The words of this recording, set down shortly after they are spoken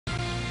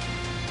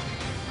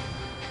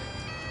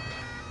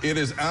It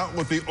is out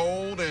with the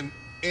old and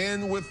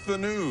in with the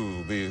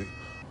new.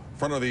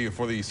 For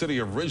the city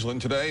of Ridgeland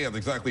today at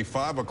exactly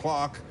 5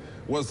 o'clock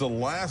was the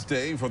last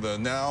day for the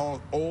now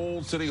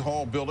old City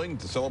Hall building.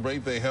 To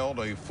celebrate, they held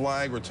a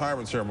flag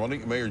retirement ceremony.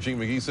 Mayor Gene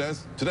McGee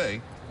says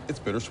today it's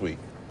bittersweet.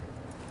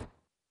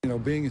 You know,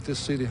 being at this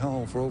City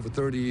Hall for over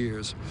 30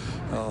 years,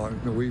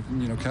 we've,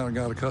 kind of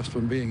got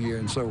accustomed to being here.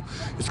 And so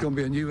it's going to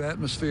be a new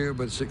atmosphere,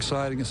 but it's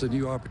exciting. It's a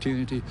new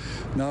opportunity,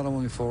 not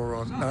only for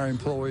our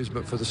employees,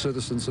 but for the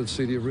citizens of the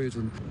city of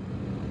Ridgeland.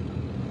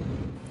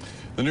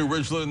 The new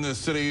Ridgeland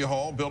City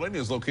Hall building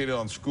is located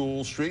on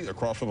School Street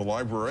across from the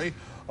library.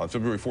 On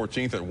February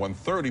 14th at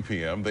 1:30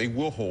 p.m., they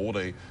will hold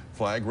a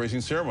flag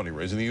raising ceremony,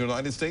 raising the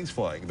United States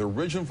flag, the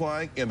Ridgeland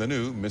flag, and the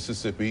new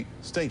Mississippi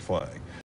state flag.